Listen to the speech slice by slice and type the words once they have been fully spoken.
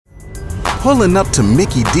Pulling up to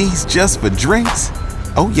Mickey D's just for drinks?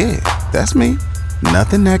 Oh yeah, that's me.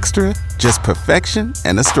 Nothing extra, just perfection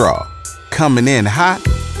and a straw. Coming in hot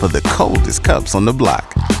for the coldest cups on the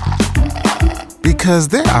block. Because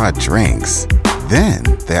there are drinks. Then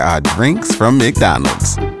there are drinks from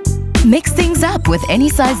McDonald's. Mix things up with any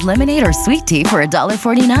size lemonade or sweet tea for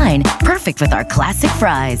 $1.49. Perfect with our classic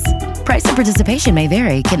fries. Price and participation may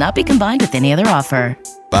vary. Cannot be combined with any other offer.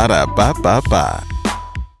 Ba-da-ba-ba-ba.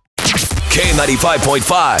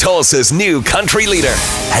 K95.5, Tulsa's new country leader.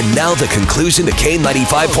 And now the conclusion to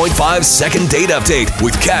K95.5's second date update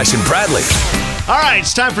with Cash and Bradley. All right,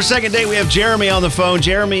 it's time for second date. We have Jeremy on the phone.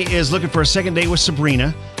 Jeremy is looking for a second date with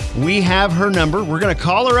Sabrina. We have her number. We're going to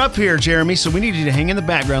call her up here, Jeremy, so we need you to hang in the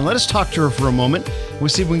background. Let us talk to her for a moment. We'll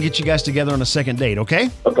see if we can get you guys together on a second date, okay?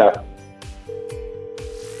 Okay.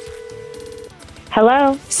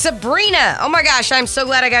 Hello? Sabrina. Oh my gosh, I'm so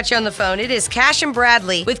glad I got you on the phone. It is Cash and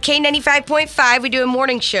Bradley with K95.5. We do a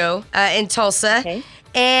morning show in Tulsa. Okay.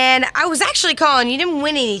 And I was actually calling. You didn't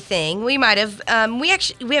win anything. We might have. We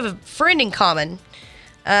have a friend in common.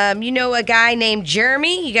 You know a guy named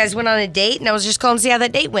Jeremy. You guys went on a date, and I was just calling to see how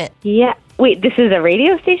that date went. Yeah. Wait, this is a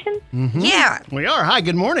radio station? Mm-hmm. Yeah. We are. Hi,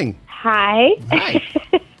 good morning. Hi. Hi.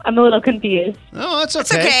 I'm a little confused. Oh, that's okay.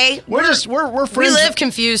 It's okay. We're friends. We live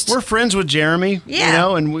confused. We're friends with Jeremy. Yeah. You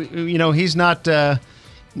know, and we, he's not.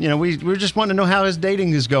 We're just wanting to know how his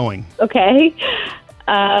dating is going. Okay.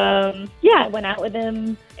 Yeah, I went out with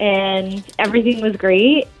him, and everything was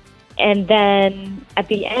great. And then at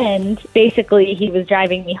the end, basically, he was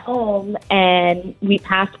driving me home, and we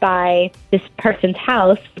passed by this person's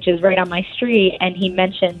house, which is right on my street, and he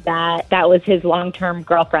mentioned that that was his long-term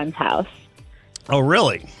girlfriend's house. Oh,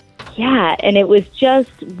 really? Yeah, and it was just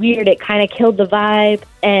weird. It kind of killed the vibe,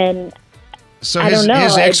 and So I don't know.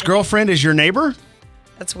 his ex-girlfriend is your neighbor?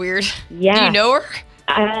 That's weird. Yeah. Do you know her?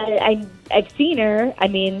 I've seen her. I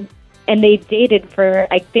mean, and they dated for,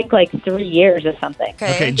 I think, like 3 years or something.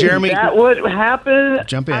 Okay, Jeremy. Is that what happened?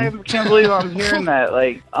 Jump in. I can't believe I'm hearing that.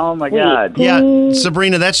 Like, oh my God. Yeah,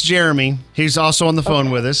 Sabrina, that's Jeremy. He's also on the phone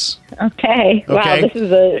with us. Okay. Wow,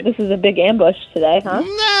 Okay. this is a big ambush today, huh?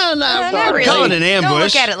 No, not really. Call it an ambush. Don't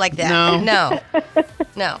look at it like that.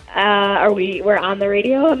 No. We're on the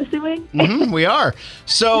radio, I'm assuming? We are.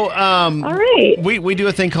 So, All right. we do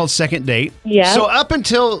a thing called second date. Yeah. So up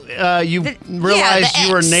until you realized the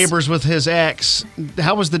you were ex. neighbors with his ex,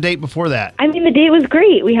 how was the date before that? I mean, the date was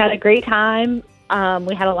great. We had a great time.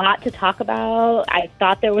 We had a lot to talk about. I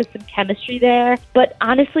thought there was some chemistry there. But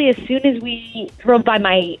honestly, as soon as we drove by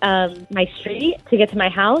my my street to get to my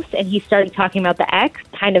house and he started talking about the ex,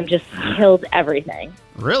 kind of just killed everything.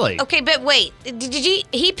 Really? Okay, but wait.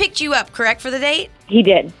 He picked you up, correct, for the date? He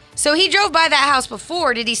did. So he drove by that house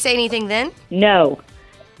before. Did he say anything then? No.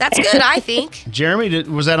 That's good, I think. Jeremy,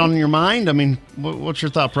 was that on your mind? I mean, what's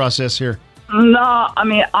your thought process here? No, I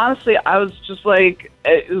mean, honestly, I was just like,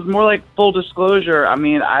 it was more like full disclosure. I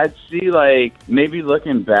mean, I'd see, like, maybe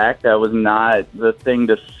looking back, that was not the thing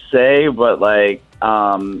to say, but, like,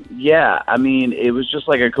 yeah, I mean, it was just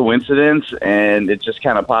like a coincidence, and it just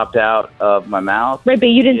kind of popped out of my mouth. Right, but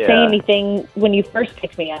you didn't say Yeah. anything when you first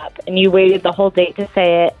picked me up, and you waited the whole date to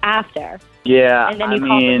say it after. Yeah, And then I you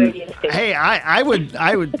called the mean, radio station. Hey, I would.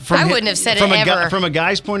 I wouldn't have said from it ever. From a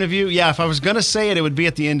guy's point of view, yeah. If I was going to say it, it would be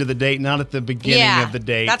at the end of the date, not at the beginning of the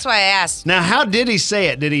date. That's why I asked. Now, how did he say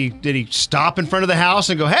it? Did he stop in front of the house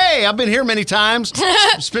and go, "Hey, I've been here many times.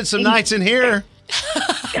 Spent some nights in here."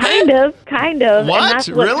 Kind of. What? And that's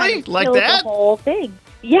what Really? kind of Like killed that? The whole thing.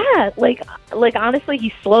 Yeah, like honestly,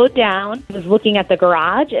 he slowed down, was looking at the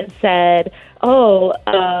garage, and said, "Oh,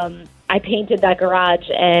 I painted that garage,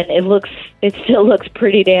 and it still looks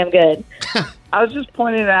pretty damn good." I was just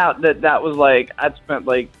pointing out that was like, I'd spent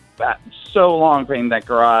like so long painting that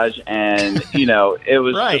garage, and, it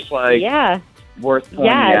was Right. just like Yeah, worth pointing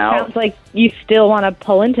yeah. It out. sounds like you still want to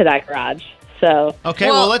pull into that garage. So Okay,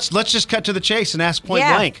 well, let's just cut to the chase and ask point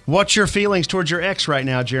blank. What's your feelings towards your ex right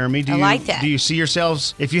now, Jeremy? I like that. Do you see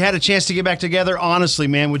yourselves, if you had a chance to get back together, honestly,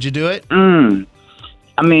 man, would you do it?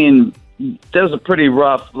 I mean, that was a pretty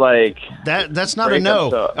rough, like... That's not a breakup, no.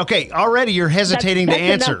 so- Okay, already you're hesitating to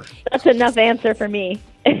answer. That's enough answer for me.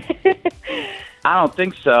 I don't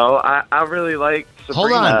think so. I really like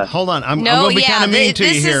Sabrina. Hold on. I'm No, going to be kind of mean to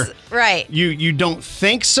you this here. is right. You don't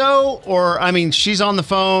think so, or I mean, she's on the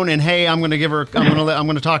phone, and hey, I'm going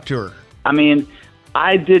to talk to her. I mean,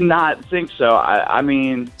 I did not think so. I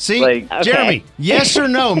mean, See, like, Okay. Jeremy, yes or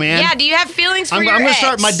no, man? Yeah, do you have feelings for I'm your going to ex?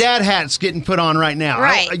 start. My dad hat's getting put on right now.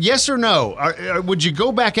 Right. Yes or no? Would you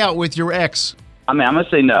go back out with your ex? I mean, I'm gonna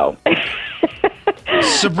say no.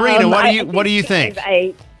 Sabrina, what do you think?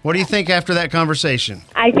 What do you think after that conversation?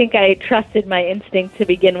 I think I trusted my instinct to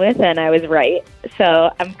begin with, and I was right.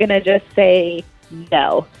 So I'm going to just say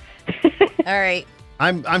no. All right.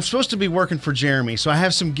 I'm supposed to be working for Jeremy, so I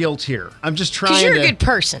have some guilt here. I'm just trying Because you're a good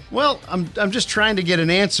person. Well, I'm just trying to get an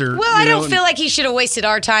answer. Well, I don't feel like he should have wasted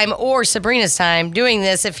our time or Sabrina's time doing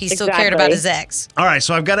this if he still cared about his ex. All right,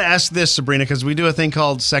 so I've got to ask this, Sabrina, because we do a thing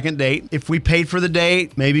called second date. If we paid for the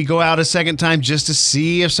date, maybe go out a second time just to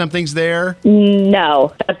see if something's there?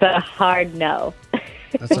 No. That's a hard no.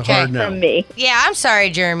 That's a hard no. From me. Yeah, I'm sorry,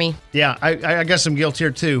 Jeremy. Yeah, I got some guilt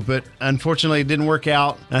here too, but unfortunately it didn't work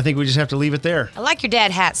out. I think we just have to leave it there. I like your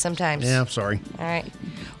dad hat sometimes. Yeah, I'm sorry. All right.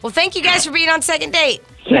 Well, thank you guys for being on Second Date.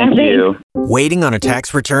 Thank you. Waiting on a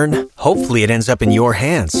tax return? Hopefully it ends up in your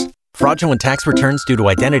hands. Fraudulent tax returns due to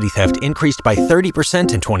identity theft increased by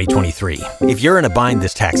 30% in 2023. If you're in a bind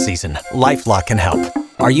this tax season, LifeLock can help.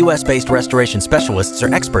 Our U.S.-based restoration specialists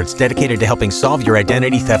are experts dedicated to helping solve your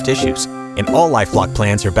identity theft issues. And all LifeLock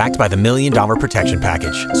plans are backed by the $1 Million Protection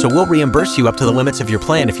Package. So we'll reimburse you up to the limits of your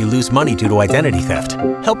plan if you lose money due to identity theft.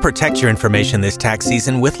 Help protect your information this tax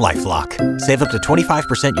season with LifeLock. Save up to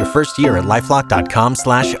 25% your first year at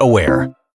LifeLock.com/aware.